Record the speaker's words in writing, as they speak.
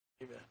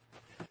Amen.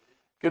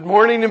 Good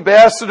morning,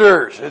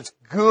 ambassadors. It's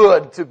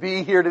good to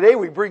be here today.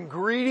 We bring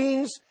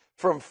greetings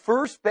from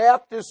First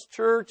Baptist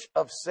Church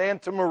of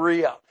Santa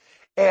Maria.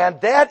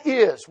 And that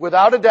is,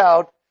 without a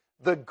doubt,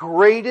 the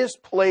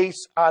greatest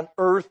place on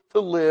earth to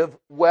live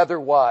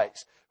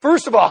weather-wise.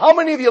 First of all, how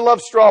many of you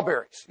love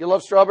strawberries? You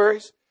love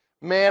strawberries?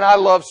 Man, I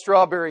love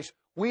strawberries.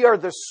 We are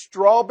the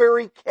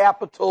strawberry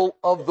capital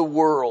of the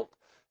world.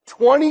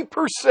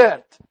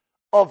 20%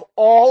 of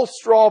all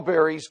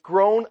strawberries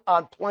grown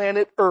on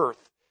planet Earth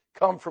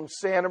come from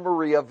Santa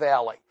Maria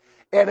Valley.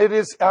 And it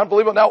is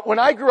unbelievable. Now, when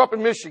I grew up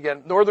in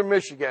Michigan, northern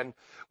Michigan,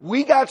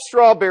 we got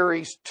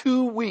strawberries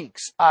 2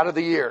 weeks out of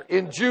the year.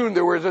 In June,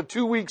 there was a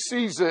 2-week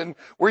season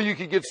where you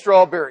could get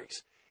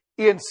strawberries.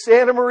 In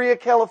Santa Maria,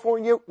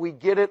 California, we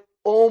get it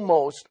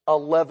almost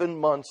 11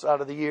 months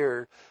out of the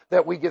year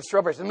that we get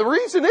strawberries. And the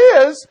reason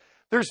is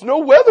there's no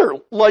weather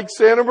like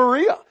Santa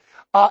Maria.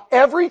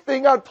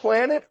 Everything on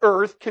planet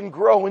Earth can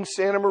grow in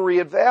Santa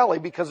Maria Valley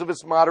because of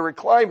its moderate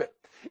climate.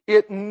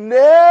 It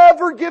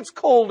never gets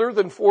colder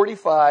than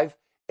 45,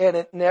 and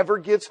it never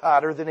gets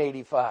hotter than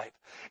 85.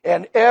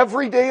 And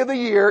every day of the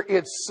year,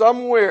 it's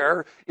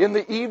somewhere. In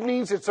the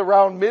evenings, it's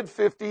around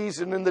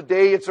mid-50s, and in the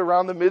day, it's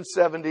around the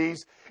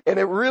mid-70s. And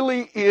it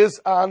really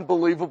is an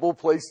unbelievable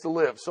place to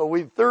live. So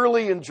we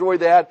thoroughly enjoy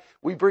that.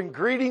 We bring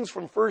greetings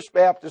from First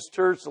Baptist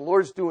Church. The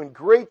Lord's doing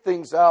great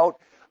things out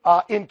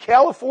in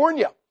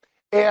California.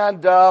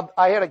 And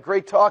I had a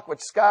great talk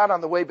with Scott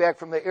on the way back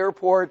from the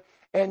airport.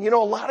 And, you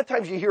know, a lot of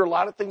times you hear a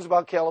lot of things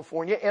about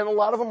California, and a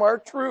lot of them are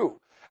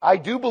true. I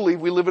do believe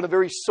we live in a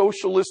very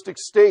socialistic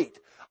state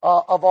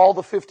of all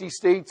the 50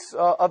 states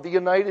of the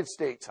United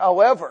States.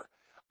 However,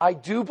 I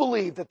do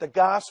believe that the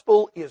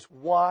gospel is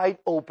wide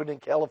open in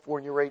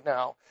California right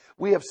now.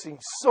 We have seen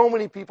so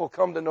many people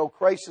come to know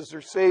Christ as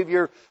their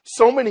Savior.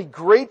 So many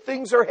great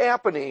things are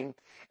happening.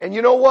 And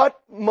you know what?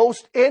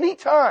 Most any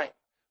time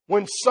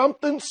when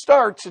something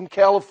starts in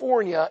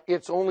California,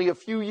 it's only a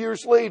few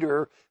years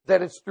later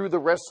that it's through the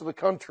rest of the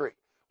country.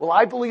 Well,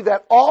 I believe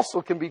that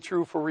also can be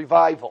true for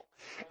revival.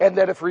 And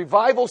that if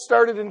revival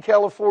started in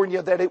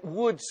California, that it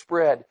would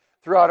spread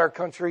throughout our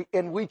country.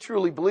 And we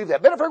truly believe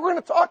that. Matter of fact, we're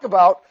going to talk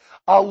about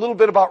a little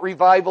bit about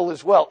revival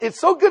as well. It's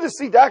so good to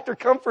see Dr.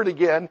 Comfort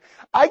again.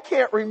 I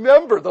can't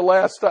remember the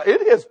last time.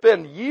 It has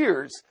been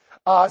years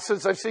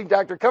since I've seen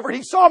Dr. Comfort.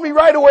 He saw me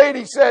right away and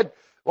he said,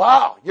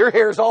 "Wow, your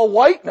hair's all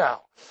white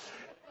now."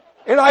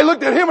 And I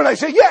looked at him and I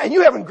said, "Yeah, and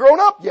you haven't grown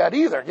up yet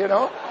either, you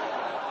know."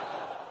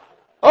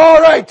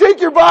 All right,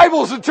 take your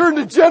Bibles and turn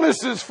to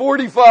Genesis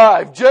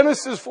 45.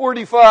 Genesis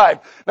 45.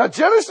 Now,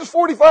 Genesis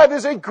 45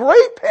 is a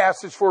great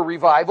passage for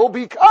revival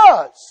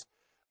because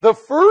the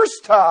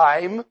first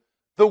time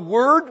the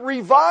word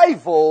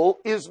revival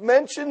is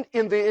mentioned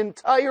in the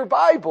entire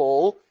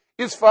Bible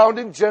is found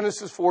in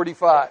Genesis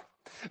 45.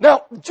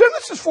 Now,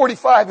 Genesis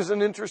 45 is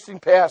an interesting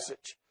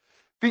passage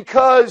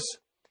because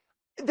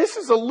this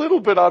is a little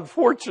bit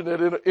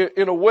unfortunate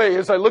in a way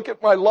as I look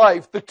at my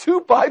life. The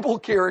two Bible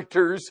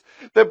characters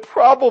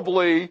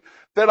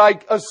that I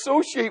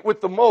associate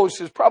with the most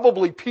is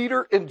probably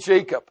Peter and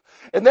Jacob.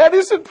 And that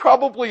isn't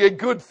probably a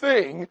good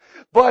thing,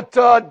 but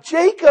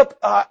Jacob,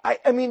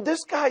 I mean,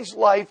 this guy's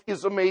life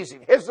is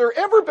amazing. Has there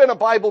ever been a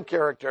Bible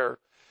character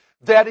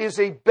that is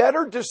a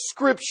better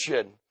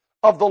description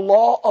of the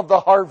law of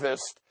the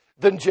harvest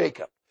than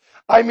Jacob?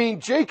 I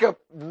mean, Jacob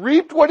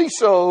reaped what he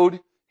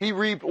sowed. He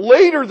reaped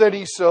later than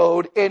he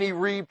sowed, and he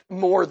reaped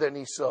more than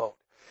he sowed.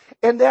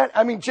 And that,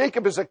 I mean,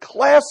 Jacob is a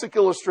classic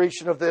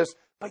illustration of this,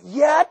 but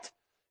yet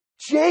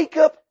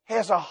Jacob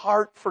has a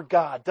heart for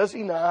God, does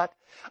he not?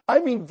 I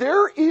mean,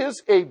 there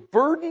is a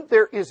burden,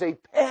 there is a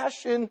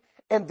passion,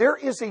 and there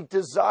is a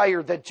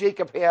desire that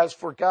Jacob has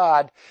for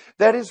God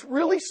that is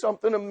really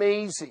something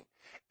amazing.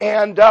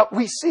 And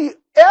we see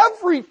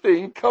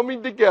everything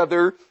coming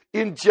together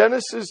in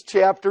Genesis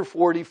chapter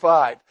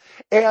 45.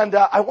 And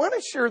I want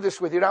to share this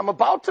with you. Now, I'm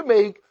about to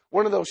make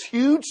one of those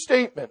huge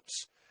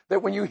statements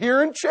that when you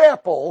hear in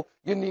chapel,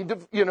 you need to,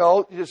 you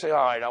just say,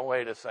 all right, now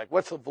wait a sec.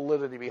 What's the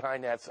validity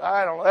behind that?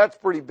 I don't know. That's a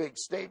pretty big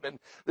statement.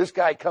 This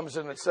guy comes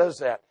in and says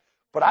that.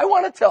 But I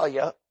want to tell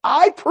you,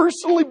 I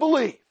personally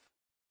believe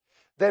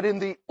that in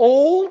the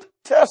Old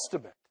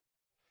Testament,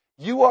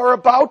 you are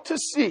about to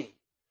see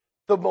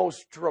the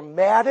most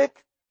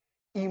dramatic,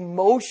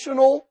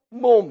 emotional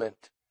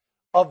moment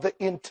of the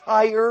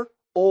entire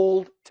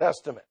Old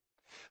Testament.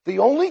 The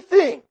only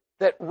thing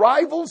that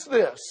rivals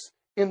this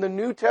in the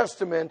New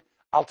Testament,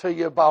 I'll tell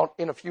you about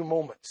in a few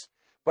moments.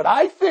 But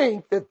I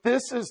think that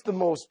this is the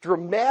most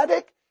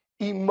dramatic,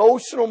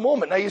 emotional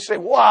moment. Now you say,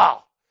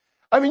 wow,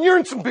 I mean, you're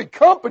in some big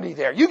company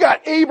there. You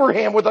got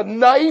Abraham with a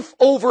knife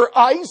over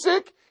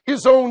Isaac,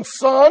 his own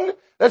son.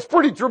 That's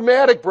pretty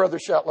dramatic, Brother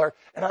Shetler.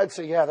 And I'd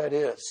say, yeah, that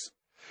is.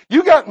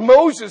 You got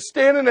Moses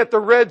standing at the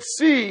Red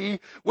Sea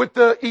with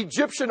the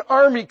Egyptian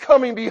army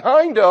coming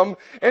behind him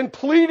and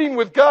pleading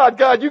with God,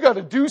 God, you got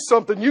to do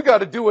something. You got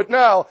to do it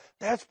now.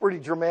 That's pretty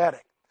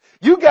dramatic.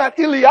 You got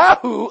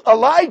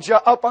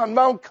Elijah up on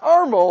Mount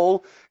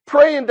Carmel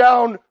praying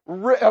down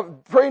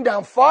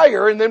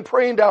fire and then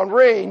praying down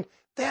rain.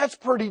 That's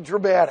pretty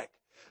dramatic.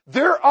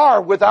 There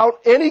are, without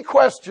any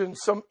question,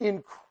 some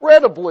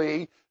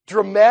incredibly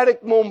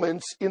dramatic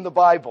moments in the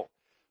Bible.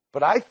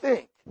 But I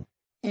think,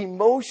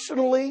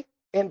 emotionally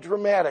and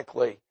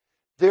dramatically,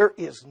 there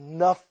is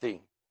nothing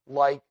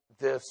like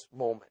this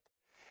moment.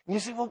 And you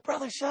say, well,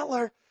 Brother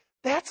Shetler,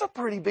 that's a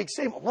pretty big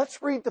statement.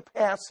 Let's read the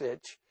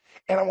passage,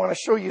 and I want to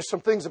show you some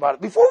things about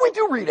it. Before we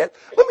do read it,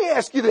 let me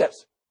ask you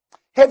this.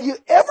 Have you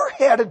ever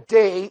had a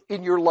day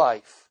in your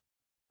life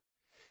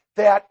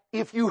that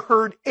if you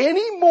heard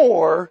any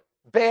more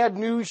bad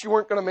news, you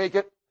weren't going to make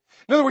it?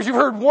 In other words, you've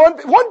heard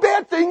one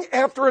bad thing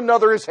after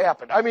another has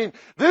happened. I mean,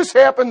 this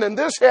happened, and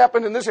this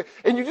happened, and this,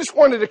 and you just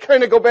wanted to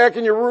kind of go back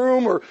in your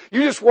room, or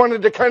you just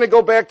wanted to kind of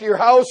go back to your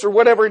house or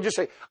whatever, and just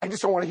say, I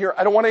just don't want to hear,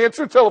 I don't want to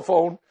answer the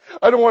telephone.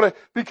 I don't want to,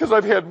 because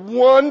I've had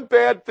one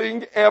bad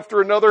thing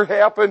after another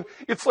happen.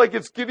 It's like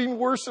it's getting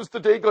worse as the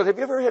day goes. Have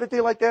you ever had a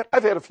day like that?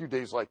 I've had a few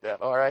days like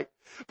that, all right?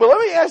 But let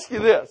me ask you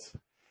this.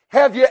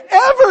 Have you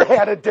ever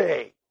had a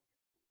day?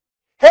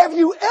 Have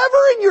you ever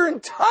in your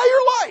entire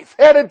life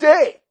had a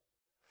day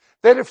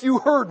that if you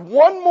heard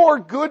one more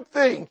good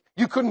thing,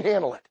 you couldn't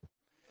handle it?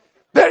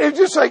 That it's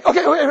just like,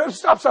 okay,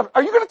 stop.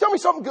 Are you going to tell me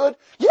something good?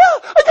 Yeah,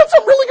 I got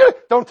something really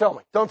good. Don't tell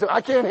me.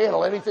 I can't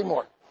handle anything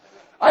more.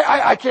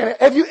 I can't.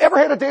 Have you ever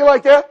had a day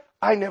like that?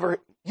 I never.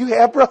 You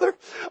have, brother?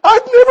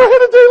 I've never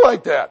had a day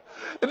like that.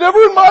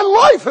 Never in my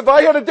life have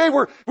I had a day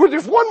where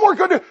there's one more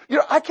good news. You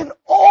know, I can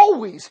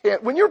always,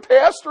 when you're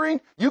pastoring,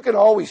 you can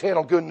always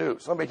handle good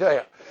news. Let me tell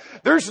you.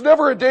 There's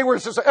never a day where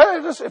it's just, hey,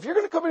 listen, if you're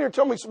going to come in here and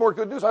tell me some more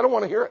good news, I don't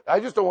want to hear it. I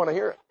just don't want to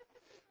hear it.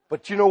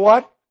 But you know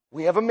what?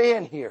 We have a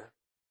man here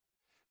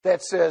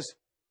that says,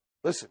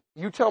 listen,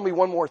 you tell me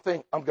one more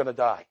thing, I'm going to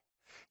die.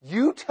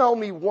 You tell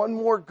me one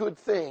more good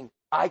thing,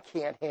 I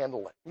can't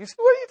handle it. You say,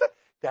 what are you talking?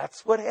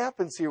 That's what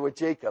happens here with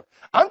Jacob.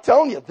 I'm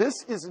telling you, this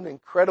is an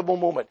incredible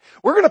moment.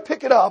 We're going to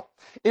pick it up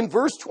in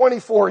verse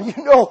 24. You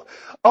know,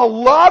 a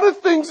lot of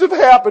things have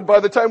happened by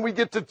the time we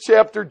get to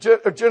chapter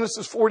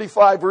Genesis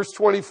 45, verse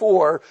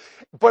 24.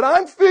 But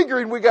I'm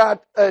figuring we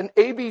got an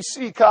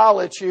ABC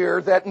college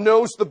here that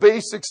knows the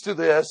basics to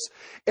this,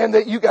 and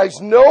that you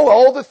guys know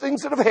all the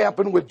things that have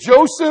happened with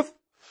Joseph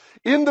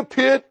in the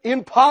pit,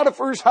 in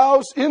Potiphar's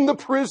house, in the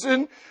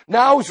prison.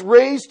 Now he's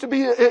raised to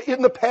be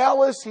in the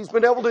palace. He's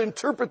been able to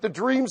interpret the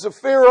dreams of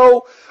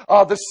Pharaoh.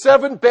 The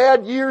 7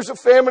 bad years of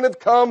famine have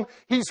come.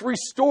 He's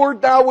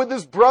restored now with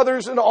his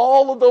brothers and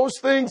all of those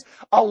things.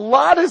 A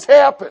lot has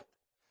happened.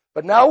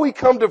 But now we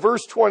come to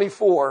verse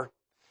 24.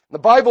 The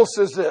Bible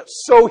says this.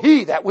 So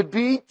he, that would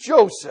be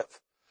Joseph,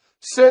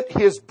 sent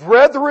his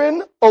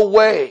brethren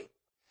away,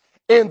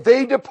 and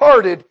they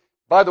departed.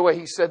 By the way,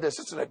 he said this.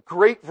 This is a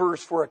great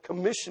verse for a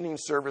commissioning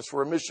service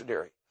for a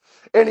missionary.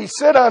 And he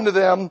said unto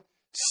them,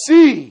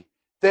 see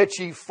that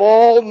ye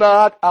fall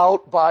not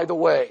out by the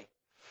way.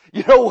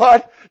 You know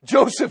what?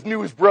 Joseph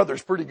knew his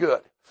brothers pretty good.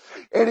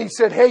 And he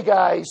said, hey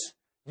guys,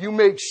 you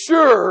make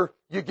sure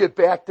you get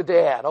back to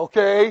dad,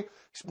 okay?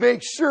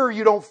 Make sure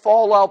you don't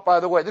fall out by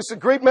the way. This is a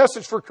great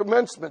message for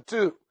commencement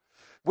too.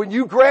 When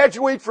you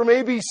graduate from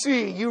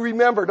ABC, you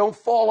remember, don't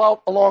fall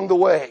out along the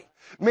way.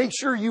 Make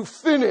sure you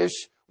finish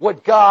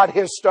what God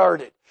has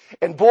started.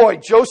 And boy,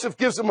 Joseph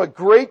gives them a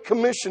great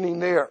commissioning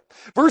there.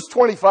 Verse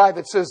 25,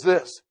 it says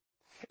this.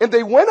 And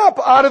they went up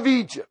out of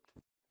Egypt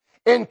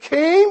and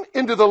came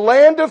into the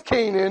land of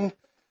Canaan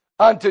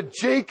unto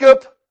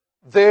Jacob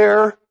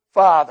their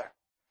father.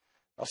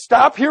 Now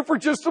stop here for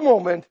just a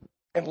moment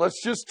and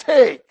let's just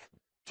take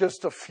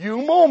just a few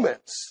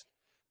moments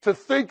to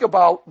think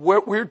about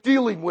what we're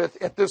dealing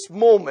with at this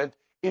moment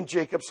in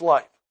Jacob's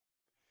life.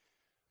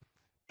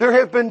 There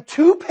have been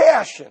 2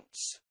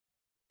 passions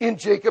in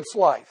Jacob's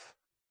life.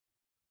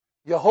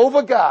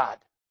 Jehovah God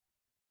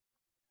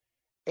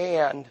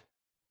and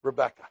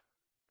Rebecca.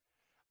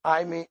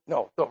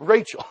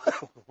 Rachel.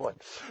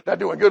 Not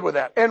doing good with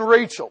that. And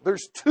Rachel.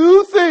 There's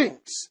 2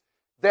 things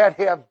that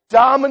have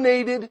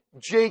dominated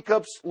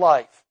Jacob's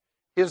life.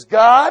 His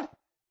God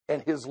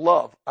and his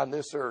love on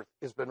this earth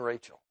has been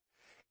Rachel.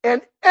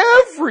 And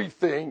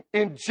everything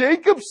in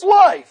Jacob's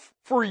life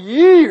for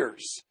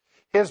years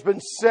has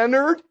been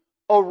centered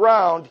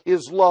around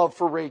his love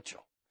for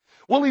Rachel.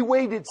 Well, he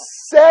waited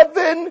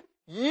 7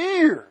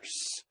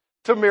 years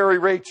to marry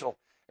Rachel.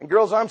 And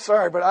girls, I'm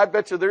sorry, but I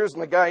bet you there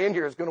isn't a guy in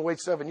here who's going to wait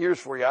 7 years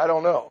for you. I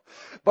don't know.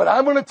 But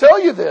I'm going to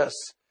tell you this.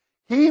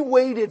 He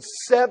waited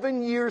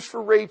 7 years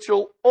for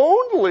Rachel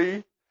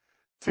only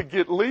to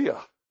get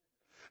Leah.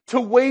 To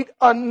wait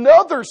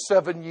another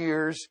 7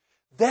 years,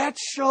 that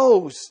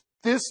shows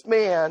this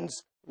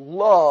man's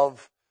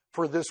love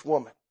for this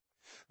woman.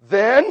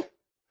 Then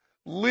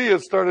Leah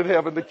started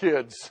having the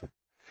kids.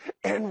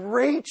 And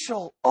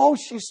Rachel,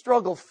 she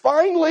struggled.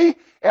 Finally,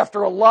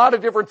 after a lot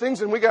of different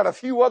things, and we got a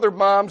few other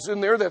moms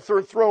in there that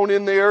are thrown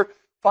in there,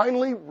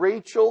 finally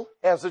Rachel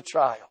has a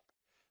child.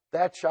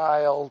 That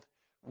child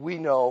we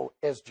know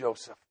as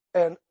Joseph.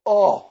 And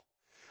the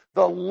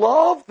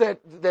love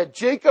that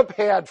Jacob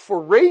had for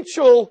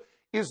Rachel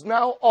is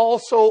now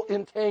also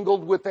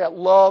entangled with that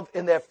love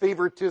and that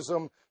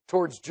favoritism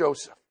towards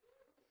Joseph.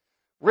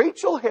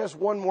 Rachel has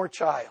one more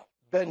child,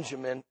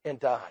 Benjamin, and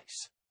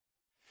dies.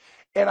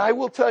 And I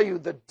will tell you,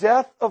 the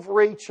death of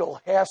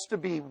Rachel has to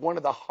be one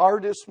of the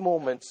hardest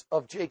moments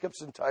of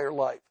Jacob's entire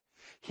life.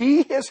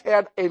 He has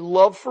had a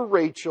love for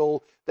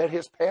Rachel that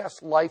has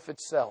passed life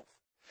itself.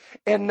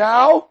 And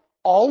now,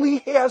 all he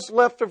has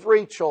left of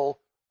Rachel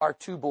are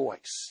two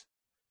boys,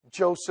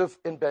 Joseph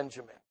and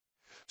Benjamin.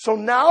 So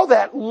now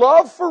that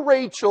love for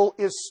Rachel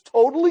is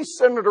totally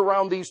centered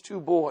around these two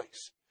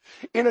boys.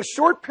 In a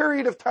short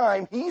period of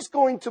time, he's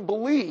going to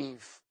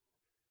believe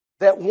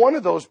that one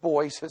of those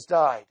boys has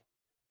died.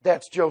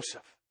 That's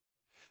Joseph.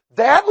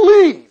 That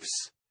leaves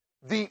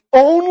the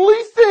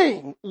only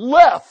thing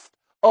left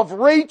of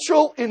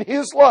Rachel in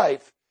his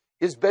life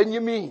is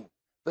Benjamin,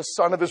 the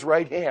son of his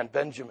right hand,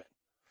 Benjamin.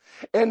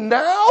 And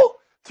now,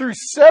 through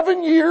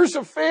 7 years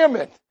of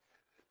famine,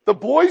 the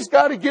boys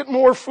got to get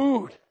more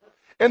food.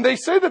 And they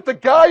say that the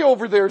guy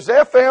over there,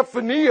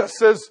 Zaphaphaniah,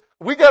 says,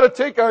 we got to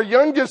take our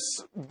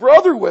youngest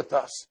brother with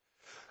us.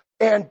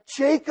 And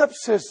Jacob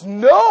says,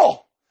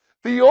 no.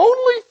 The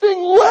only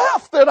thing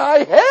left that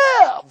I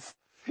have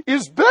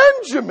is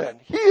Benjamin.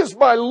 He is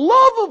my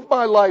love of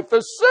my life, the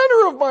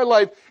center of my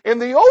life,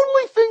 and the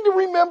only thing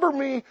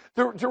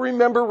to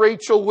remember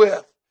Rachel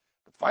with.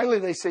 But finally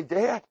they say,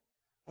 Dad,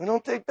 we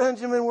don't take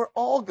Benjamin, we're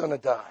all going to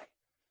die.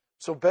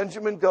 So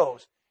Benjamin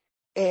goes,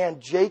 and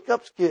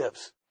Jacob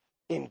gives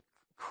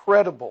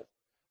incredible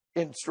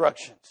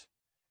instructions.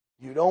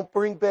 You don't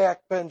bring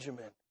back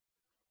Benjamin,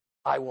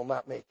 I will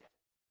not make it.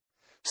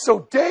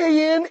 So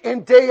day in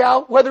and day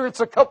out, whether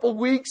it's a couple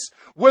weeks,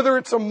 whether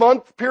it's a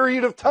month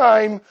period of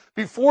time,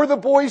 before the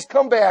boys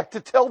come back to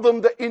tell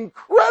them the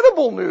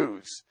incredible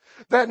news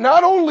that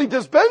not only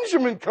does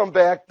Benjamin come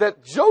back,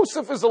 that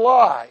Joseph is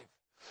alive,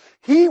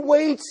 he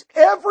waits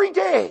every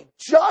day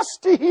just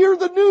to hear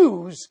the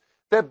news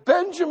that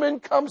Benjamin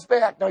comes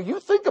back. Now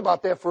you think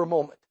about that for a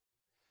moment.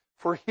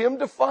 For him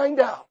to find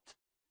out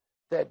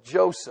that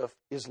Joseph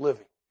is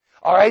living.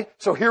 All right,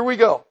 so here we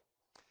go.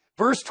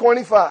 Verse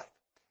 25.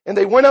 And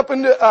they went up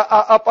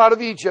out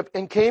of Egypt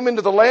and came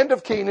into the land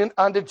of Canaan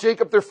unto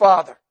Jacob their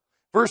father.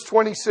 Verse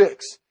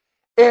 26.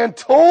 And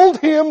told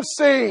him,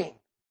 saying,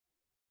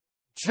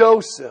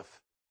 Joseph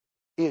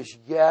is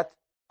yet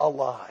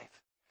alive.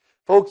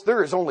 Folks,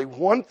 there is only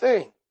one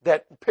thing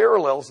that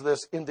parallels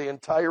this in the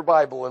entire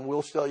Bible, and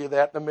we'll show you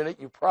that in a minute.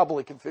 You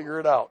probably can figure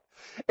it out.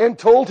 And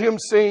told him,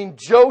 saying,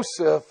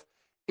 Joseph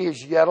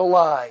is yet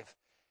alive.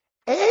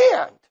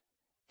 And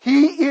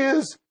he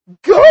is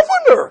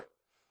governor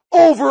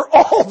over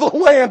all the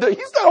land.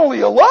 He's not only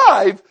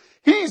alive,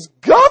 he's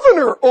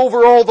governor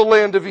over all the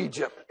land of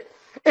Egypt.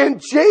 And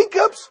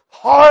Jacob's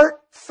heart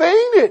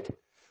fainted,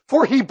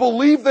 for he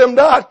believed them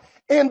not.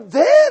 And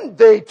then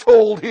they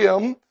told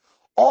him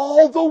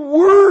all the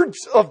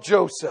words of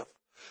Joseph,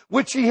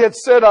 which he had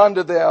said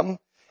unto them.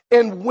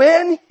 And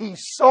when he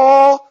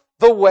saw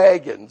the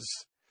wagons,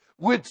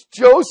 which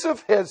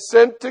Joseph had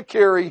sent to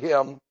carry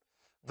him,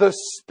 the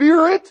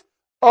spirit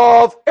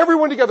of,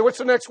 everyone together, what's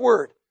the next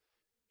word?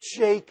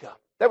 Jacob.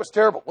 That was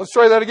terrible. Let's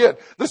try that again.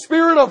 The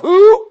spirit of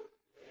who?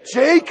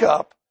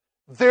 Jacob,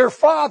 their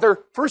father.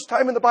 First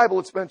time in the Bible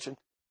it's mentioned.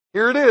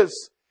 Here it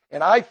is.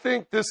 And I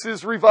think this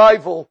is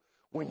revival.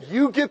 When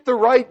you get the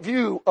right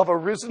view of a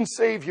risen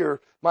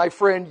Savior, my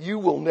friend, you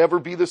will never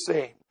be the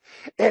same.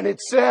 And it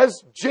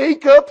says,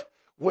 Jacob,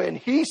 when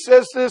he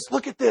says this,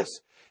 look at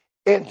this.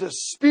 And the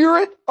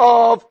spirit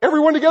of,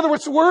 everyone together,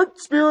 what's the word?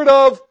 Spirit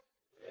of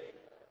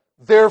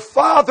their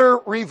father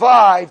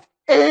revived.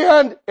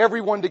 And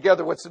everyone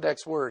together, what's the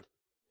next word?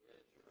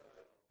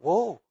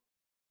 Whoa.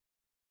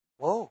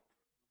 Whoa.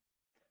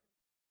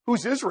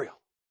 Who's Israel?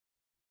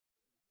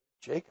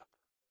 Jacob.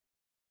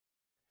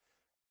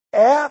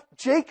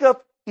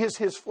 Jacob is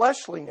his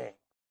fleshly name.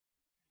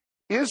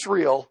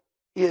 Israel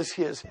is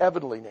his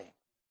heavenly name,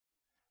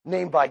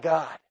 named by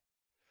God.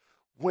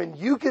 When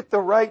you get the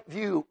right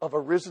view of a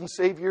risen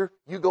Savior,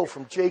 you go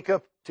from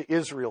Jacob to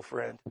Israel,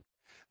 friend.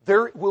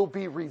 There will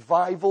be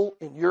revival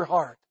in your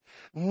heart.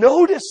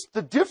 Notice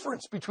the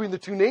difference between the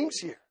two names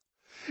here.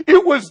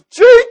 It was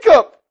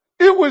Jacob.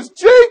 It was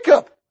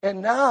Jacob.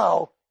 And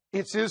now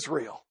it's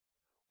Israel.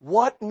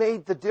 What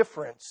made the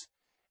difference?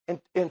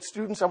 And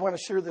students, I want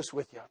to share this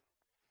with you.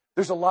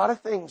 There's a lot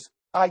of things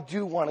I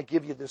do want to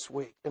give you this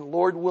week. And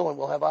Lord willing,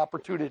 we'll have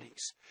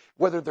opportunities.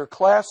 Whether they're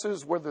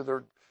classes,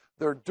 whether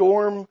they're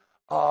dorm,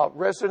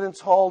 residence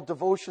hall,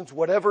 devotions,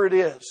 whatever it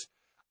is.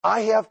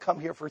 I have come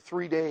here for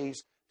 3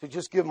 days to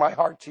just give my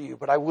heart to you.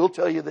 But I will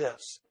tell you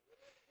this.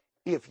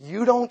 If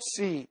you don't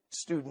see,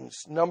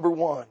 students, number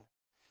one,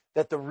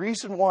 that the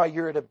reason why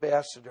you're an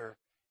ambassador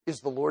is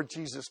the Lord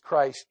Jesus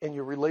Christ and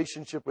your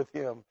relationship with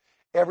Him,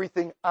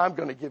 everything I'm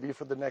going to give you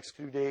for the next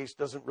 2 days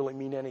doesn't really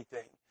mean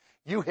anything.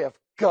 You have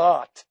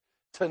got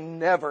to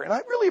never, and I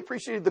really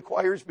appreciated the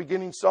choir's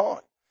beginning song,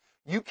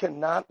 you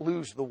cannot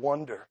lose the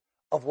wonder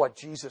of what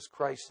Jesus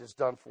Christ has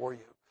done for you.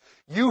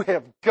 You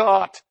have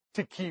got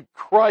to keep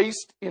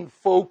Christ in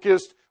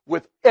focus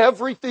with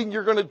everything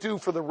you're going to do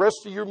for the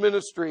rest of your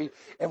ministry.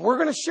 And we're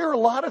going to share a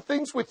lot of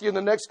things with you in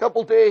the next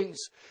couple days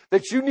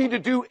that you need to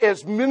do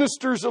as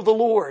ministers of the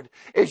Lord,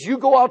 as you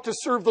go out to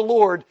serve the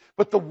Lord.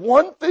 But the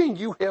one thing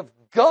you have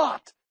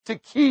got to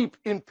keep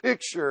in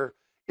picture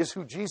is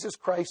who Jesus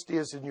Christ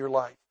is in your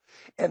life.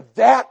 And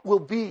that will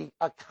be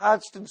a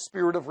constant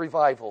spirit of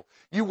revival.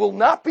 You will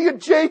not be a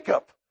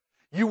Jacob.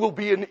 You will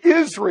be an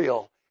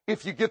Israel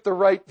if you get the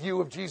right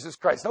view of Jesus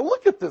Christ. Now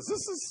look at this.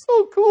 This is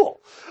so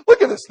cool.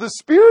 Look at this. The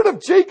spirit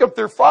of Jacob,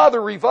 their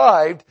father,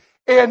 revived,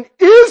 and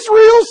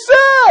Israel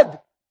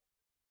said,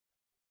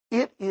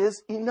 "It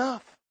is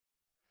enough.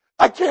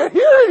 I can't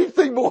hear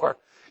anything more.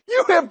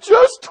 You have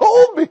just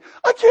told me.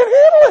 I can't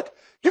handle it.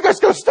 You guys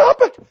got to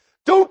stop it.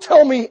 Don't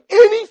tell me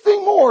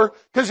anything more,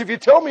 because if you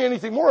tell me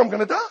anything more, I'm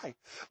going to die."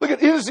 Look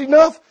at it is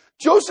enough.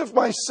 "Joseph,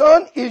 my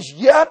son, is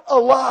yet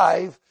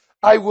alive.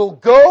 I will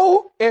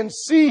go and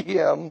see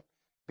him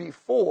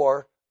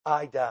before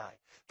I die."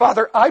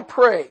 Father, I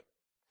pray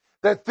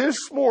that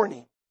this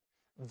morning,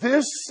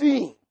 this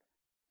scene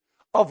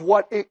of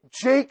what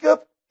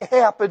Jacob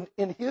happened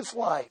in his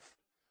life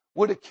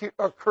would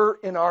occur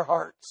in our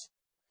hearts.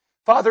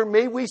 Father,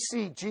 may we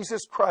see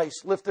Jesus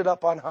Christ lifted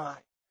up on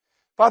high.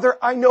 Father,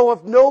 I know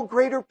of no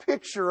greater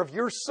picture of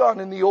your son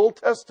in the Old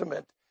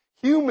Testament,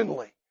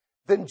 humanly,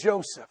 than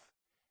Joseph.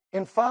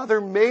 And Father,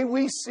 may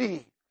we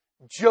see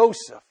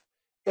Joseph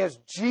as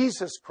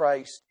Jesus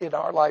Christ in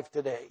our life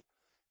today.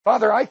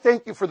 Father, I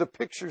thank you for the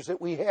pictures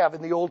that we have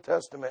in the Old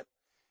Testament.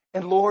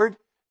 And Lord,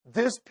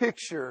 this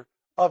picture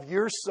of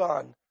your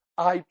son,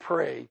 I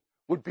pray,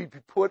 would be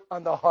put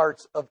on the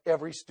hearts of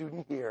every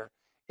student here.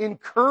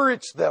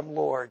 Encourage them,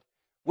 Lord,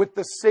 with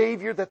the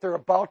Savior that they're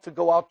about to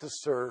go out to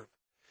serve.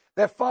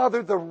 That,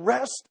 Father, the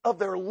rest of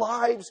their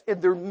lives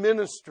and their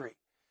ministry,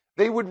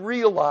 they would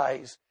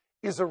realize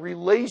is a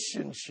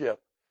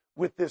relationship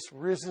with this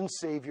risen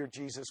Savior,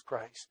 Jesus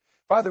Christ.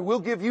 Father, we'll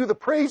give you the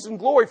praise and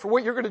glory for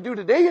what you're going to do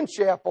today in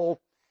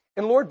chapel.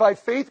 And Lord, by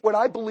faith, what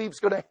I believe is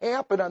going to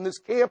happen on this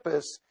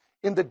campus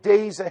in the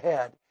days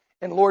ahead.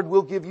 And Lord,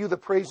 we'll give you the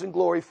praise and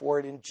glory for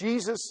it in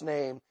Jesus'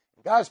 name.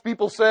 God's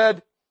people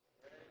said,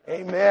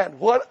 amen.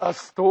 What a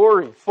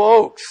story,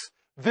 folks.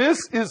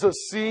 This is a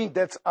scene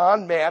that's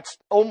unmatched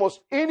almost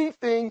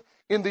anything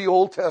in the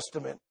Old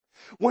Testament.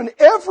 When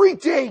every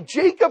day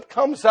Jacob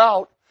comes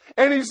out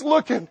and he's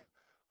looking,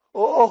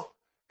 "Oh,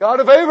 God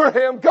of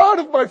Abraham, God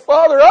of my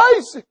father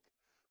Isaac,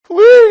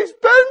 please,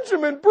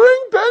 Benjamin,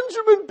 bring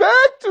Benjamin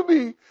back to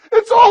me.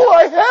 It's all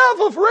I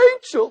have of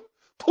Rachel.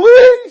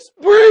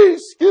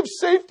 Please, give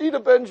safety to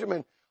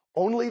Benjamin."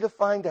 Only to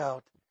find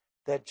out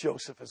that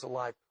Joseph is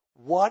alive.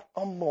 What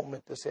a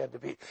moment this had to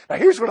be. Now,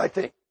 here's what I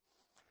think.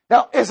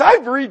 Now, as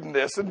I'm reading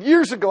this, and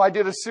years ago I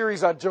did a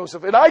series on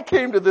Joseph, and I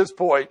came to this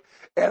point,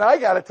 and I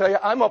got to tell you,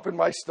 I'm up in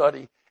my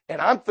study,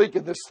 and I'm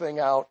thinking this thing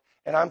out,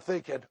 and I'm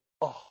thinking,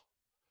 oh,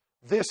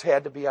 this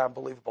had to be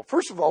unbelievable.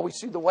 First of all, we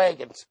see the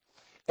wagons,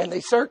 and they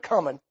start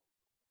coming,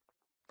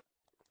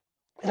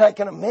 and I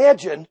can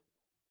imagine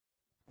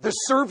the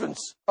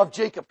servants of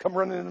Jacob come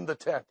running in the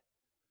tent.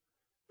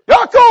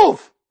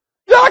 Yaakov!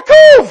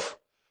 Yaakov!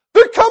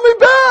 They're coming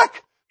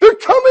back! They're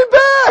coming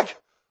back!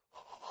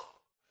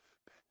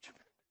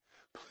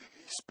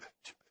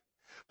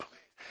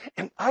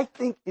 And I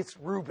think it's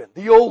Reuben,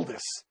 the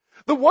oldest,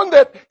 the one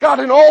that got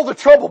in all the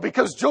trouble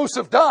because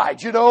Joseph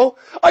died, you know.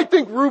 I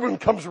think Reuben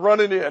comes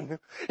running in.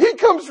 He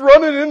comes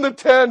running in the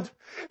tent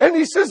and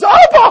he says,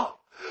 "Abba!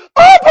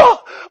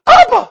 Abba!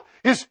 Abba!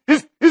 Is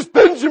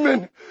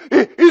Benjamin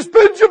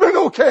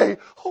okay?"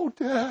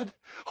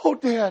 "Oh,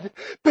 Dad,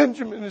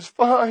 Benjamin is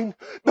fine.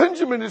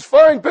 Benjamin is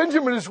fine.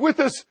 Benjamin is with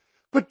us.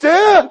 But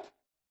Dad,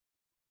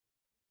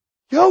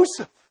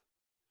 Joseph,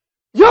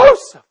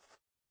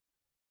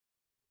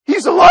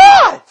 he's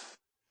alive.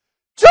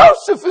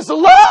 Joseph is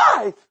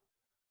alive."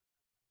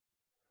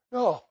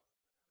 "No.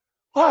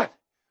 What?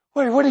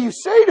 What do you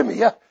say to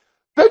me?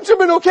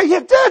 Benjamin, okay? Yeah,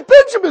 Dad,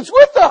 Benjamin's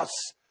with us.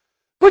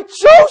 But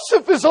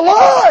Joseph is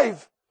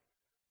alive."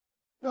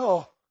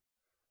 No.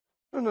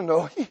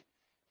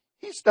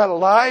 He's not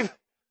alive.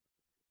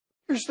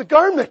 Here's the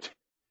garment.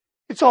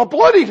 It's all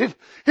bloodied.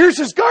 Here's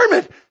his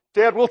garment.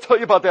 Dad, we'll tell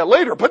you about that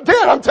later. But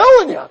Dad, I'm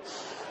telling you.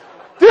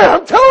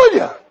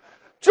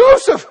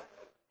 Joseph,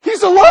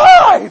 he's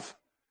alive.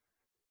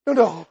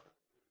 No.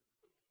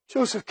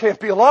 Joseph can't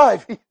be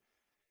alive.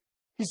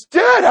 He's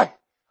dead.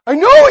 I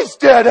know he's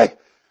dead.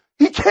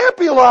 He can't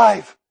be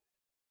alive.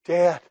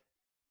 Dad,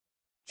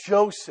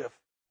 Joseph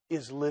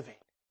is living.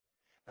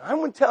 Now, I'm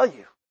going to tell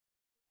you,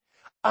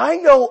 I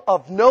know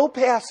of no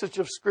passage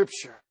of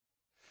Scripture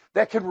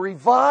that can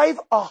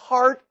revive a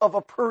heart of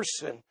a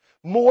person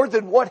more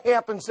than what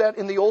happens that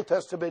in the Old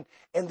Testament.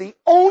 And the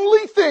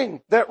only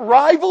thing that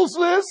rivals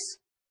this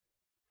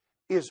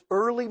is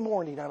early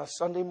morning on a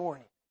Sunday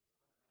morning.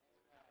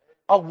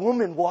 A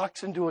woman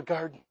walks into a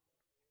garden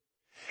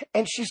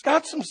and she's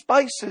got some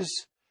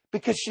spices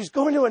because she's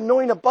going to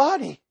anoint a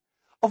body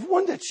of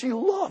one that she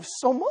loves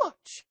so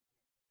much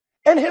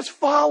and has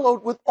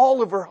followed with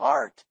all of her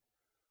heart,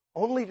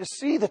 only to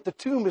see that the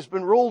tomb has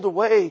been rolled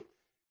away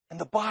and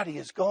the body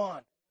is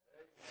gone.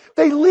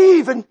 They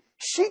leave and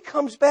she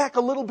comes back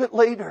a little bit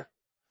later.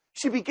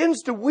 She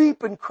begins to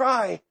weep and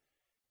cry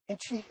and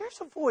she hears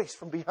a voice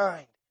from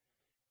behind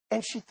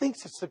and she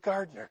thinks it's the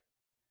gardener.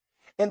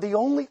 And the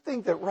only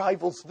thing that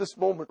rivals this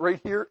moment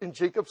right here in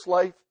Jacob's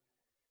life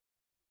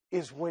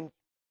is when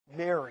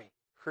Mary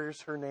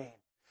hears her name.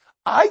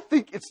 I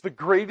think it's the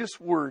greatest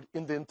word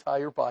in the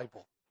entire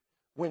Bible.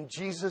 When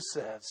Jesus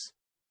says,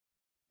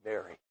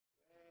 Mary.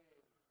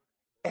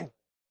 And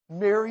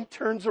Mary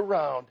turns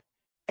around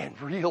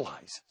and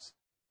realizes,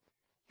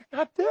 you're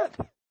not dead.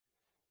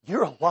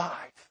 You're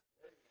alive.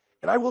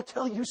 And I will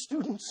tell you,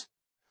 students,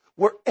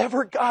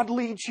 wherever God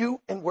leads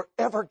you and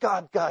wherever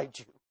God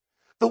guides you,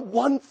 the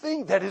one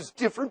thing that is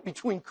different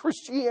between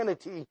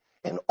Christianity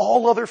and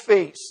all other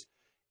faiths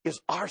is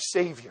our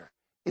Savior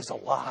is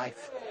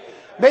alive.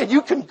 Man,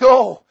 you can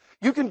go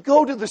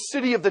to the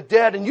city of the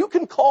dead and you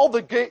can call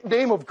the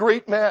name of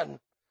great men.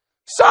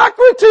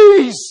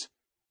 Socrates!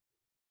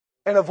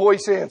 And a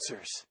voice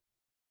answers.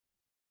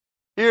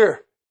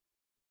 Here.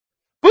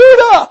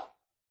 Buddha!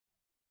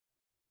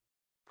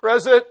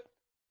 Present.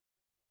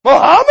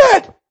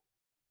 Muhammad!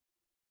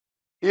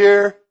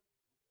 Here.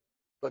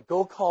 But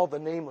go call the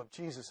name of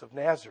Jesus of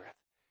Nazareth.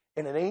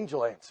 And an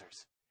angel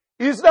answers.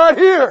 He is not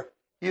here.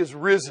 He is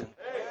risen.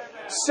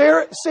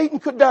 Satan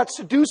could not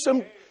seduce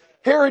him.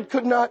 Death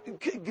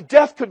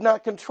could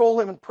not control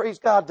him. And praise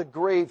God, the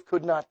grave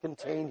could not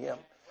contain him.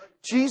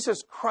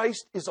 Jesus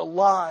Christ is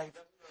alive.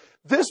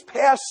 This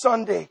past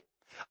Sunday,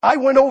 I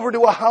went over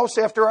to a house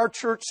after our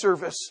church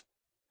service.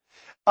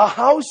 A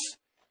house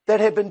that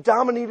had been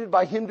dominated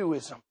by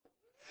Hinduism.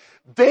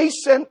 They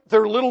sent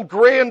their little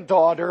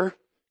granddaughter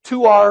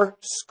to our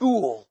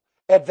school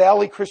at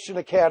Valley Christian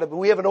Academy.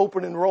 We have an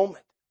open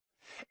enrollment.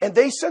 And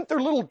they sent their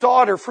little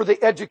daughter for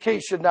the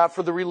education, not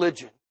for the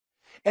religion.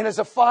 And as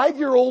a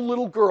 5-year-old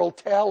little girl,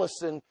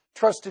 Taliesin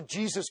trusted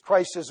Jesus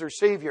Christ as her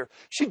Savior.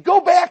 She'd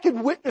go back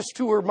and witness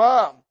to her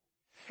mom.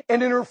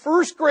 And in her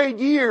first grade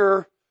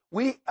year,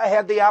 I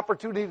had the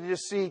opportunity to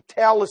see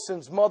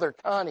Taliesin's mother,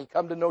 Connie,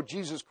 come to know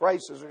Jesus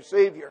Christ as her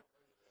Savior.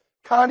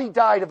 Connie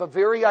died of a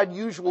very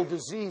unusual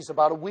disease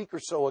about a week or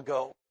so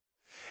ago.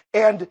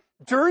 And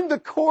during the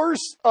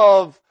course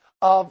of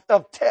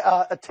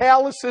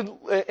Taliesin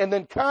and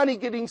then Connie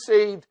getting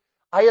saved,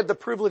 I had the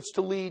privilege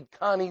to lead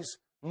Connie's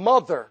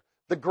mother,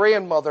 the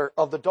grandmother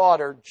of the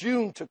daughter,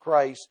 June, to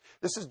Christ.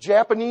 This is a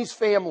Japanese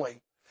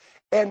family.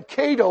 And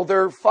Cato,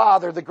 their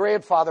father, the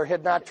grandfather,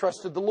 had not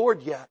trusted the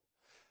Lord yet.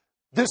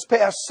 This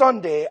past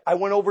Sunday, I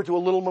went over to a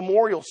little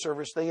memorial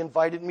service. They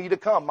invited me to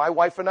come. My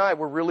wife and I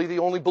were really the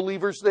only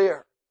believers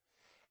there.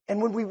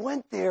 And when we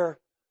went there,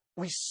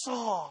 we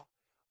saw,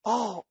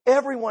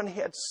 everyone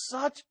had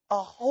such a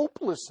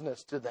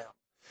hopelessness to them.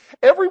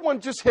 Everyone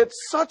just had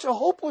such a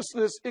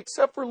hopelessness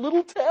except for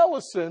little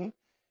Taliesin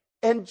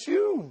and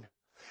June.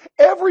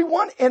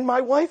 Everyone, and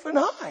my wife and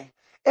I,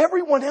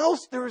 everyone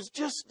else,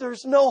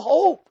 there's no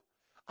hope.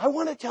 I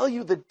want to tell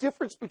you the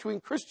difference between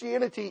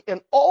Christianity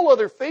and all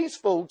other faiths,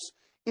 folks,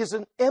 is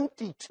an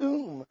empty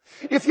tomb.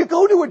 If you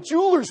go to a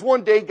jeweler's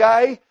one day,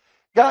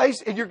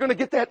 guys, and you're going to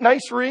get that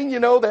nice ring,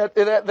 you know,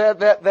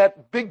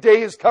 that big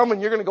day is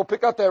coming, you're going to go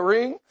pick out that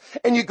ring,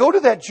 and you go to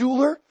that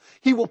jeweler,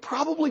 he will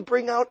probably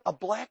bring out a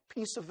black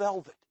piece of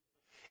velvet,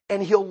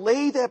 and he'll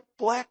lay that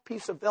black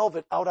piece of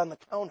velvet out on the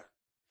counter.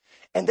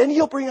 And then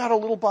he'll bring out a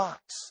little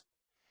box,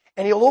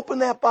 and he'll open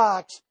that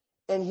box,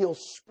 and he'll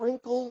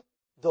sprinkle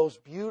those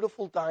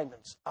beautiful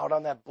diamonds out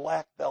on that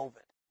black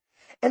velvet.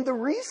 And the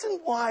reason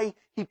why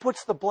he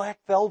puts the black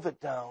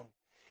velvet down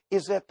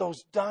is that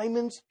those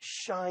diamonds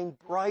shine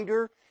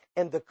brighter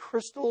and the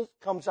crystal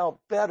comes out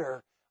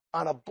better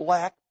on a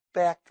black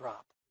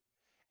backdrop.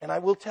 And I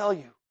will tell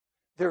you,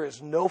 there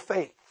is no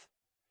faith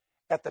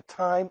at the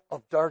time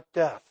of dark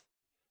death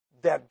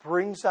that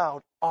brings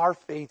out our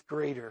faith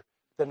greater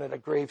than at a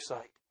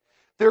gravesite.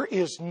 There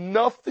is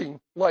nothing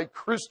like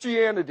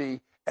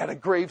Christianity at a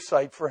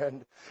gravesite,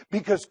 friend,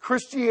 because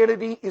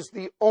Christianity is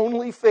the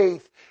only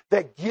faith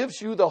that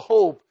gives you the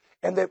hope,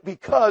 and that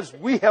because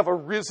we have a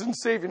risen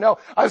Savior. Now,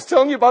 I was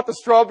telling you about the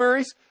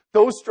strawberries.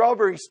 Those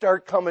strawberries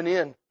start coming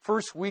in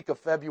first week of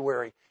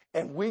February,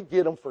 and we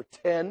get them for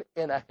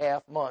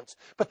 10.5 months.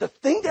 But the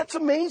thing that's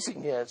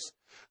amazing is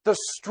the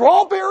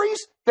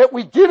strawberries that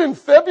we get in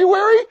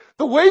February,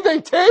 the way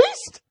they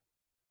taste,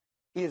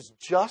 is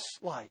just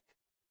like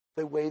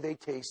the way they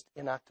taste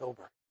in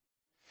October.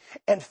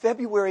 And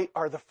February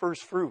are the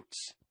first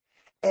fruits.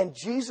 And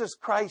Jesus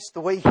Christ, the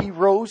way he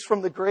rose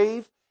from the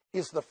grave,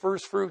 is the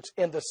first fruits.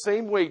 And the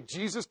same way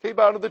Jesus came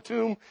out of the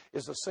tomb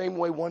is the same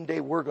way one day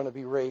we're going to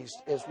be raised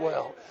as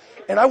well.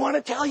 And I want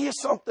to tell you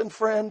something,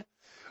 friend.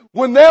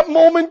 When that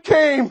moment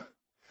came,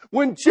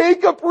 when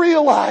Jacob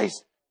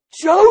realized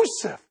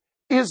Joseph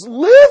is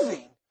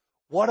living,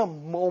 what a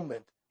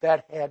moment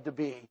that had to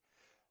be.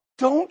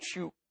 Don't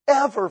you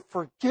ever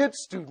forget,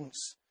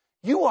 students,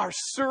 you are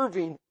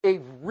serving a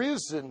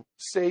risen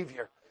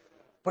Savior.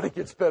 But it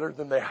gets better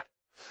than that.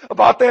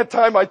 About that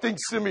time, I think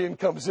Simeon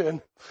comes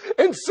in.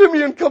 And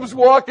Simeon comes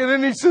walking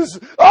and he says,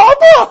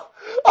 Abba!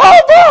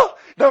 Abba!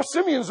 Now,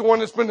 Simeon's the one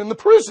that's been in the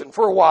prison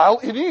for a while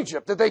in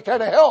Egypt that they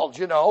kind of held,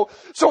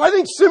 So I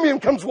think Simeon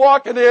comes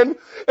walking in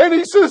and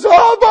he says,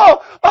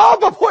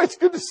 Abba, boy, it's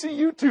good to see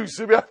you too,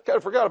 Simeon. I kind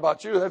of forgot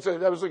about you. I was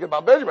thinking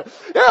about Benjamin.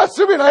 Yeah,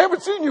 Simeon, I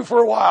haven't seen you for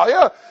a while.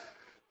 Yeah.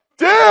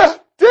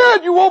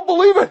 Dad, you won't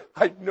believe it.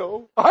 I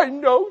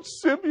know,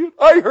 Simeon.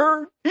 I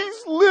heard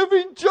he's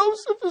living.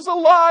 Joseph is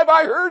alive.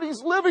 I heard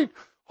he's living.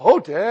 Oh,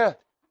 Dad,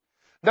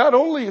 not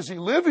only is he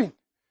living,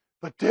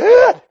 but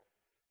Dad,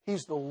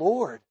 he's the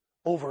Lord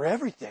over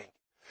everything.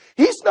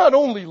 He's not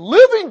only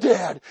living,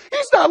 Dad.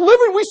 He's not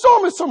living. We saw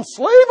him as some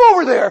slave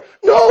over there.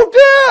 No,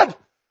 Dad,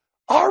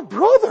 our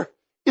brother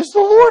is the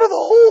Lord of the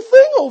whole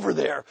thing over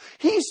there.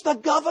 He's the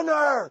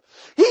governor.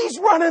 He's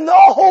running the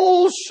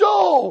whole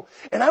show.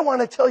 And I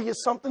want to tell you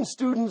something,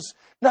 students.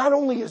 Not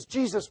only is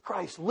Jesus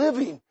Christ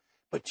living,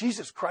 but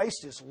Jesus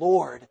Christ is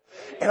Lord.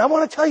 And I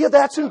want to tell you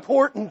that's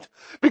important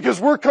because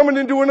we're coming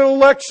into an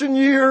election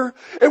year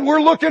and we're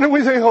looking and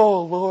we think,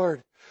 oh,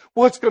 Lord,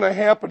 what's going to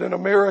happen in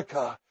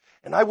America?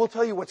 And I will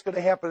tell you what's going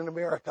to happen in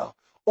America.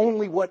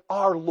 Only what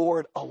our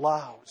Lord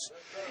allows.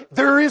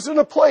 There isn't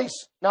a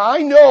place. Now, I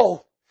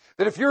know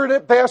that if you're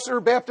at Vassar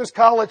Baptist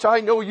College, I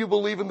know you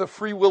believe in the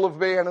free will of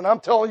man. And I'm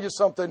telling you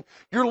something,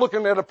 you're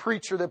looking at a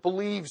preacher that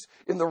believes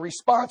in the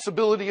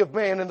responsibility of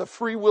man and the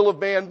free will of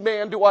man.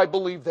 Man, do I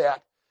believe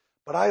that.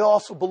 But I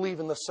also believe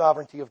in the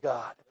sovereignty of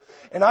God.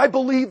 And I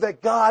believe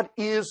that God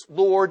is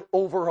Lord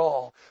over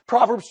all.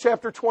 Proverbs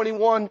chapter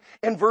 21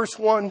 and verse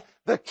 1,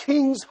 the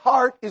king's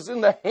heart is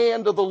in the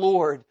hand of the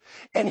Lord,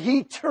 and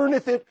he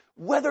turneth it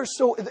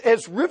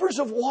as rivers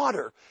of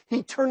water,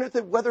 he turneth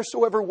it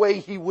whithersoever way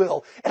he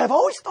will. And I've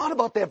always thought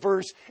about that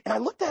verse, and I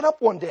looked that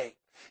up one day.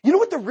 You know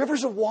what the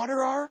rivers of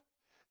water are?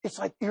 It's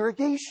like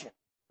irrigation.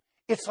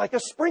 It's like a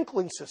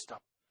sprinkling system.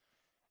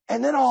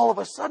 And then all of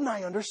a sudden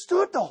I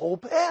understood the whole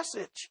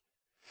passage.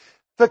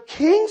 The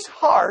king's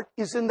heart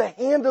is in the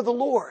hand of the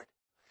Lord.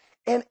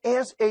 And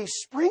as a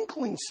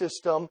sprinkling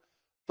system,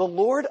 the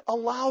Lord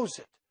allows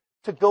it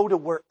to go to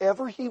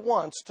wherever he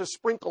wants to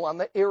sprinkle on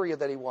the area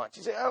that he wants.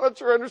 You say, I'm not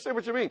sure I understand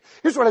what you mean.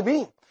 Here's what I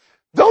mean.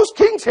 Those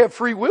kings have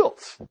free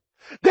wills.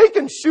 They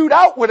can shoot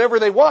out whatever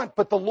they want,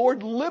 but the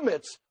Lord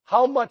limits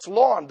how much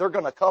lawn they're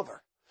going to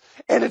cover.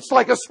 And it's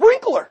like a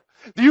sprinkler.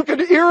 You can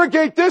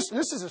irrigate this.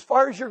 This is as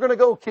far as you're going to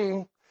go,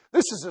 king.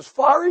 This is as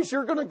far as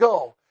you're going to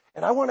go.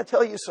 And I want to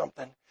tell you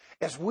something.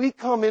 As we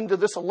come into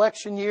this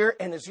election year,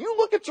 and as you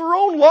look at your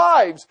own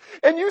lives,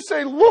 and you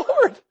say,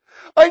 Lord,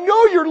 I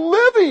know you're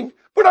living,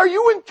 but are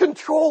you in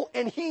control?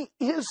 And he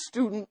is,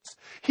 students.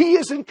 He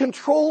is in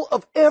control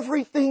of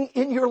everything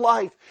in your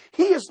life.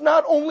 He is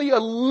not only a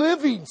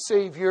living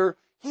Savior,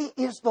 he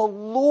is the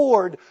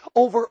Lord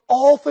over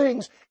all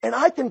things. And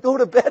I can go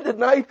to bed at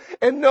night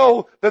and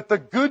know that the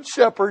Good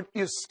Shepherd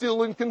is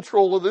still in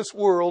control of this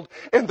world.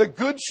 And the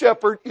Good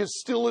Shepherd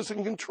still is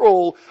in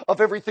control of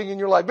everything in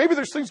your life. Maybe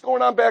there's things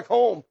going on back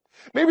home.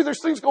 Maybe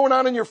there's things going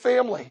on in your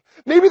family.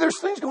 Maybe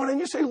there's things going on and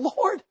you say,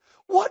 Lord,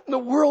 what in the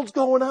world's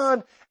going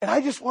on? And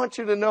I just want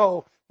you to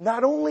know,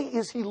 not only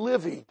is he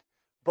living,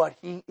 but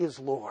he is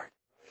Lord.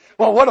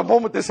 Well, what a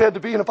moment this had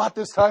to be. And about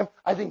this time,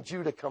 I think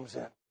Judah comes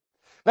in.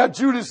 Now,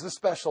 Judah's the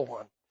special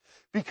one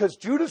because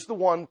Judah's the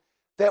one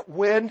that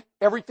when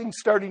everything's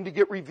starting to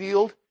get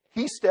revealed,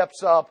 he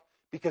steps up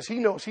because he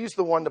knows he's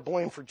the one to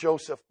blame for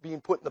Joseph being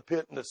put in the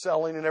pit and the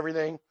selling and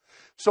everything.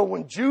 So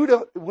when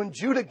Judah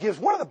gives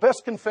one of the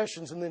best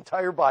confessions in the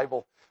entire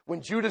Bible,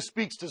 when Judah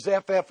speaks to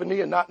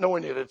Zaphaphaniah, not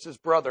knowing it's his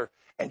brother,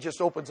 and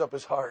just opens up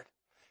his heart.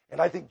 And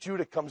I think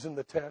Judah comes in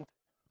the tent,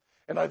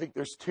 and I think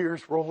there's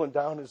tears rolling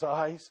down his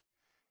eyes.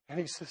 And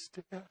he says,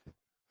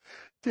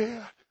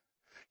 Dad,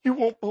 you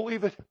won't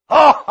believe it.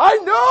 Oh, I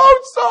know,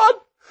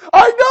 son.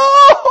 I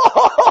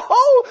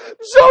know.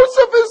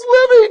 Joseph is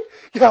living.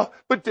 Yeah,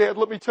 but Dad,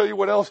 let me tell you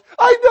what else.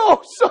 I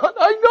know, son.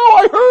 I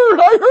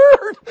know. I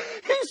heard.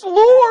 He's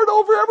Lord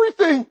over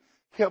everything.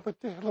 Yeah, but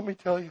Dad, let me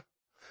tell you.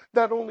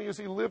 Not only is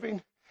he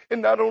living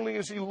and not only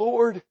is he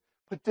Lord,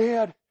 but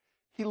Dad,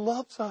 he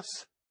loves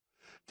us.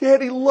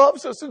 Dad, he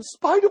loves us in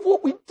spite of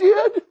what we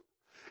did.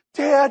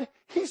 Dad,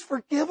 he's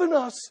forgiven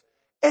us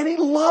and he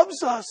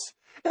loves us.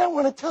 And I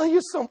want to tell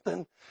you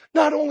something.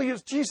 Not only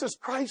is Jesus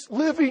Christ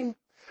living,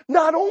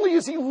 not only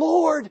is he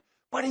Lord,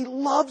 but he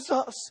loves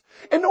us.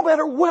 And no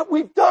matter what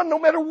we've done, no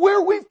matter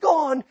where we've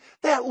gone,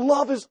 that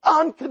love is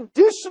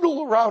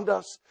unconditional around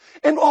us.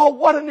 And oh,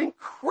 what an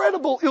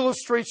incredible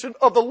illustration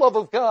of the love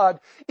of God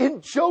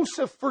in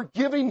Joseph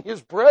forgiving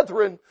his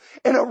brethren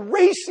and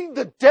erasing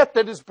the debt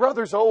that his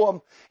brothers owe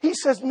him. He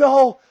says,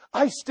 no,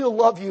 I still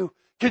love you.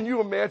 Can you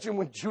imagine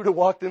when Judah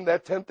walked in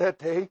that tent that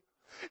day?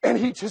 And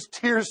he just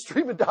tears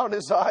streaming down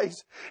his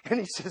eyes. And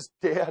he says,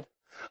 Dad,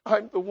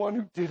 I'm the one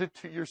who did it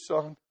to your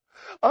son.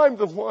 I'm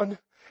the one.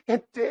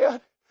 And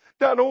Dad,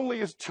 not only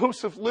is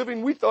Joseph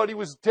living, we thought he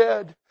was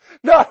dead.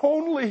 Not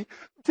only,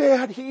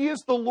 Dad, he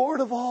is the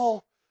Lord of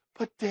all.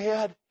 But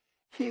Dad,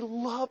 he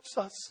loves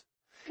us.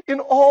 In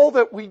all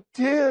that we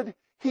did,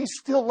 he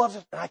still loves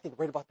us. And I think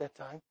right about that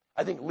time,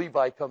 I think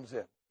Levi comes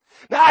in.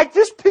 Now, I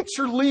just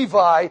picture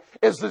Levi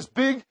as this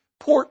big,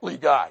 portly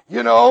guy,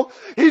 you know.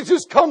 He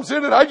just comes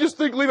in and I just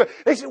think Levi.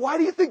 They say, why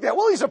do you think that?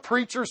 Well, he's a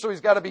preacher, so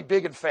he's got to be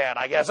big and fat,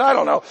 I guess. I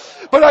don't know.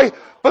 But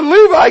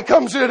Levi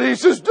comes in and he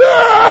says,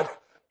 Dad,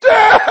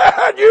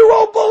 you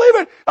won't believe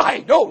it.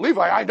 I know,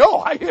 Levi, I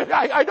know.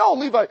 I know,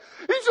 Levi.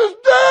 He says,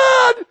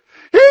 Dad,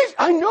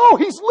 I know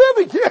he's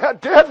living. Yeah,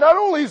 Dad, not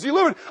only is he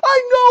living,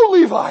 I know,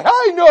 Levi,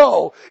 I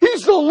know.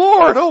 He's the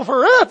Lord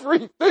over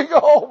everything.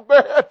 Oh,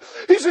 man.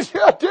 He says,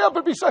 yeah, Dad,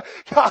 but besides,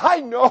 yeah, I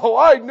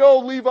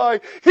know, Levi.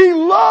 He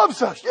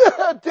loves us.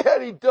 Yeah,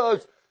 Dad, he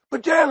does.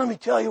 But Dad, let me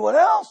tell you what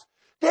else.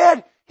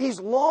 Dad, he's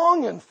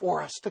longing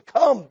for us to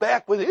come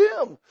back with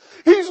him.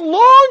 He's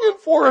longing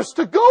for us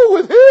to go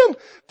with him.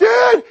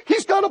 Dad,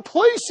 he's got a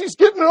place. He's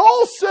getting it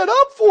all set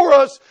up for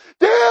us.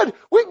 Dad,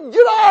 we can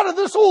get out of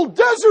this old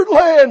desert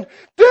land.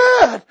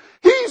 Dad,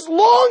 he's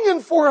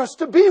longing for us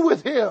to be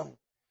with him.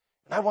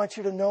 And I want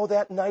you to know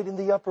that night in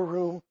the upper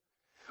room,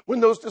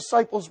 when those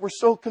disciples were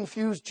so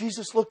confused,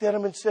 Jesus looked at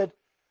them and said,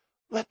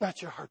 let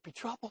not your heart be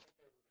troubled.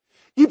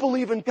 You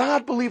believe in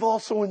God, believe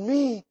also in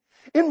me.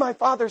 In my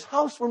Father's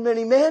house were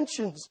many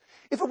mansions.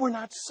 If it were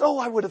not so,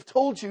 I would have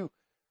told you,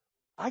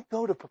 I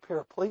go to prepare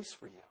a place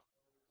for you.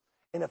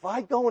 And if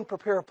I go and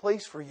prepare a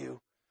place for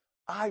you,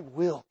 I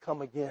will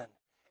come again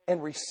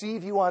and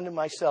receive you unto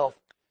myself,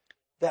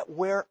 that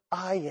where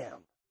I am,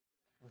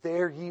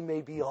 there ye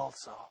may be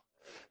also.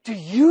 Do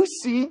you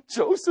see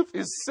Joseph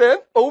is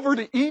sent over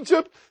to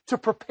Egypt to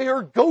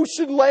prepare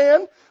Goshen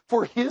land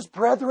for his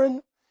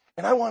brethren?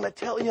 And I want to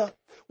tell you,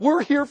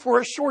 we're here for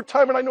a short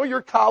time, and I know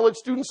you're college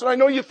students, and I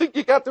know you think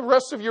you got the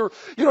rest of you're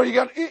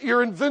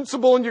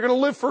invincible and you're going to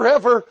live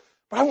forever.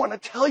 But I want to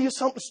tell you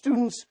something,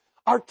 students.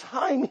 Our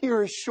time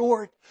here is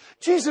short.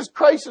 Jesus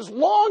Christ is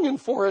longing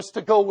for us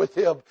to go with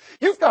him.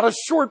 You've got a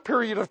short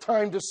period of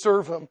time to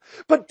serve him.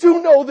 But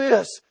do know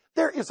this.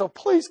 There is a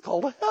place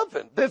called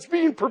heaven that's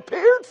being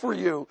prepared for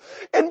you.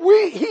 And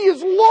he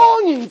is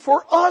longing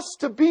for us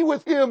to be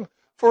with him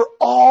for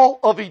all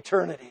of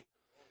eternity.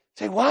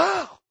 Say,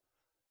 wow.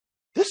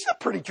 This is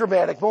a pretty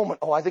dramatic moment.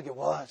 Oh, I think it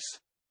was.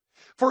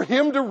 For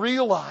him to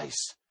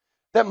realize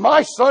that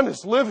my son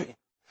is living,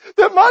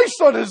 that my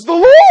son is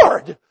the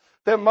Lord,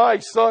 that my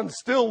son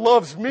still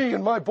loves me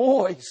and my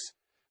boys,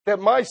 that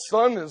my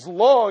son is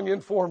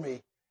longing for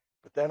me.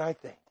 But then I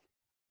think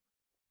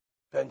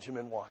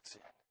Benjamin walks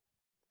in.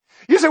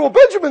 You say, well,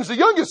 Benjamin's the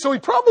youngest, so he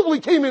probably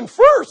came in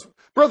first,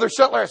 Brother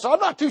Shetler. So I'm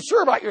not too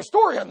sure about your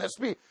story on this.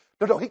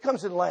 No, he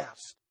comes in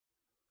last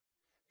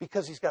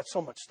because he's got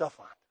so much stuff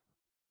on.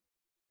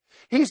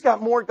 He's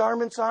got more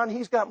garments on.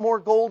 He's got more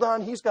gold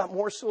on. He's got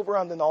more silver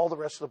on than all the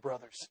rest of the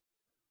brothers.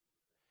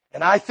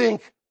 And I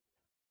think,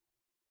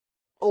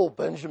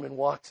 Benjamin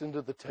walks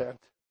into the tent.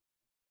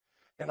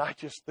 And I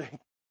just think,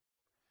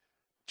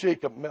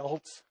 Jacob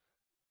melts.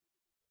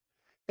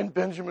 And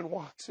Benjamin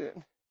walks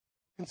in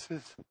and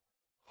says,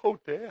 oh,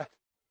 Dad.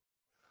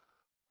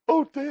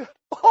 Oh, Dad.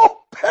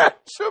 Oh,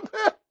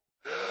 Benjamin.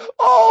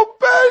 Oh,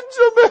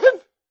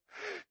 Benjamin.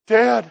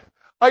 Dad,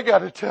 I got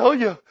to tell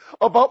you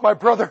about my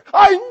brother.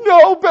 I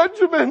know,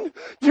 Benjamin,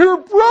 your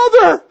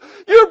brother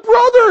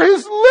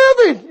is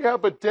living. Yeah,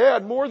 but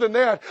Dad, more than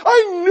that.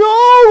 I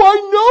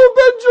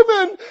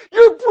know, Benjamin,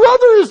 your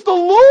brother is the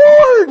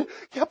Lord.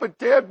 Yeah, but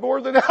Dad,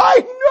 more than that. I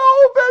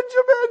know,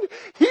 Benjamin,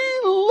 he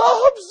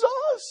loves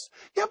us.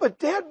 Yeah, but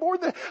Dad, more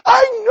than that.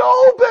 I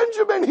know,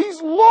 Benjamin,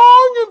 he's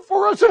longing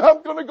for us, and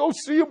I'm going to go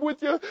see him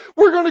with you.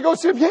 We're going to go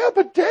see him. Yeah,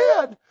 but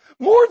Dad,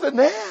 more than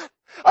that.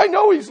 I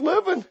know he's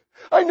living.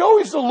 I know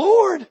he's the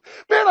Lord.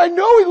 Man, I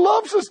know he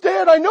loves us,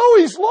 Dad. I know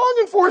he's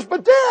longing for us,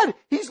 but Dad,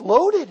 he's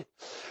loaded.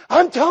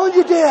 I'm telling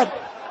you, Dad,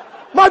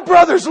 my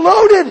brother's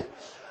loaded.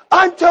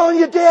 I'm telling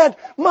you, Dad,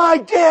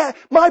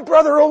 my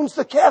brother owns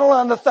the cattle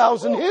on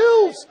 1,000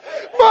 hills.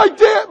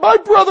 My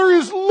brother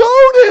is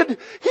loaded.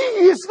 He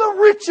is the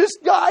richest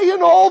guy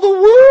in all the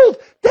world.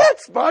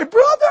 That's my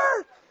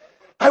brother.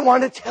 I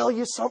want to tell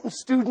you something,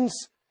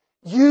 students.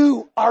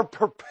 You are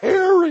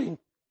preparing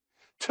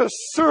to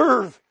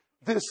serve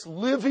this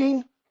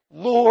living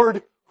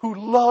Lord who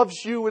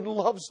loves you and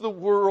loves the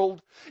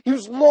world.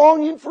 He's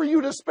longing for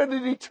you to spend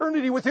an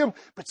eternity with him,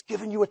 but's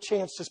giving you a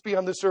chance to be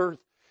on this earth.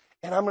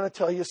 And I'm going to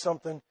tell you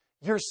something.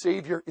 Your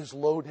Savior is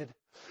loaded.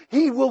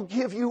 He will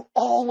give you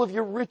all of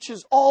your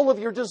riches, all of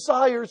your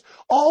desires,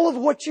 all of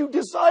what you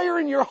desire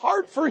in your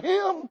heart for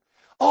him.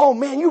 Oh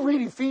man, you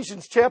read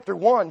Ephesians chapter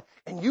 1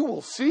 and you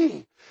will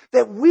see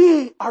that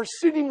we are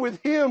sitting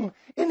with him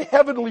in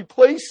heavenly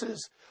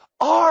places.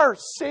 Our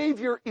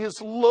Savior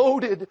is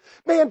loaded.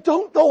 Man,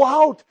 don't go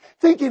out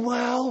thinking,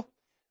 well,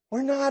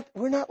 we're not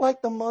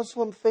like the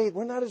Muslim faith.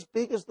 We're not as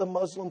big as the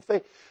Muslim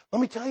faith.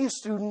 Let me tell you,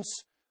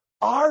 students,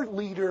 our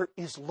leader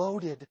is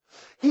loaded.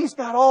 He's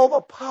got all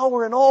the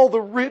power and all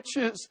the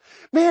riches.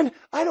 Man,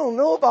 I don't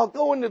know about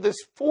going to this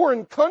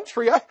foreign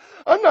country.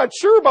 I'm not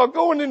sure about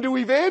going into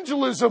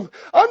evangelism.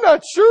 I'm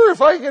not sure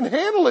if I can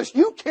handle this.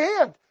 You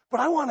can't. But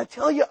I want to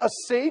tell you a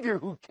Savior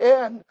who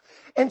can.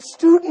 And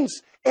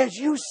students, as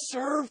you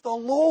serve the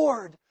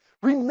Lord,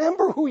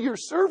 remember who you're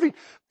serving.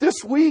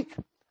 This week,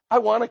 I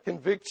want to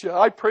convict you.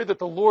 I pray that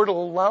the Lord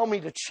will allow me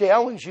to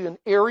challenge you in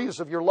areas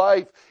of your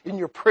life, in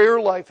your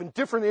prayer life, in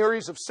different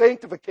areas of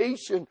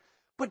sanctification.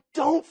 But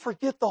don't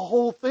forget the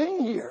whole thing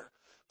here.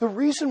 The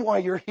reason why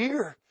you're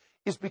here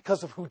is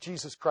because of who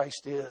Jesus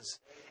Christ is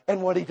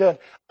and what He done.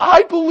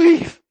 I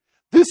believe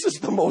this is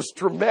the most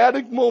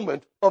dramatic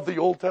moment of the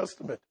Old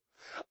Testament.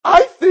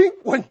 I think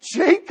when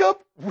Jacob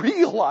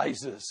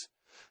realizes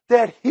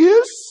that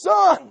his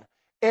son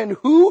and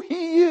who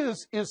he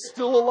is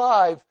still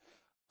alive,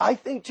 I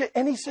think,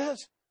 and he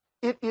says,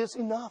 it is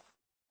enough.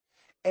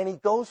 And he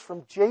goes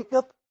from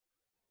Jacob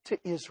to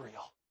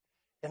Israel.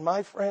 And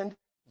my friend,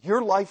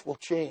 your life will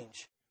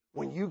change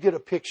when you get a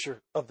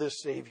picture of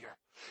this Savior.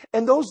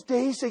 And those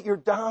days that you're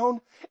down,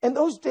 and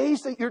those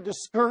days that you're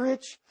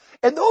discouraged,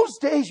 and those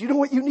days, you know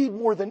what you need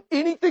more than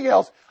anything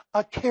else?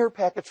 A care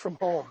package from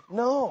home.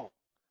 No.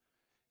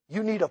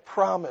 You need a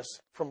promise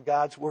from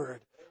God's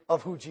Word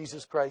of who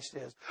Jesus Christ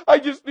is. I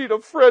just need a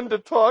friend to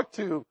talk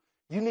to.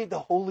 You need the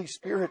Holy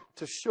Spirit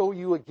to show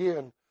you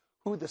again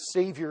who the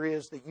Savior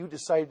is that you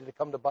decided to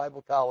come to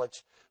Bible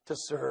college to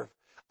serve.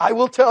 I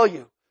will tell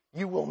you,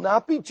 you will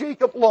not be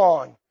Jacob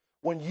long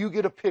when you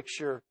get a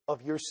picture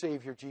of your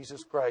Savior,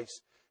 Jesus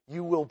Christ.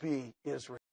 You will be Israel.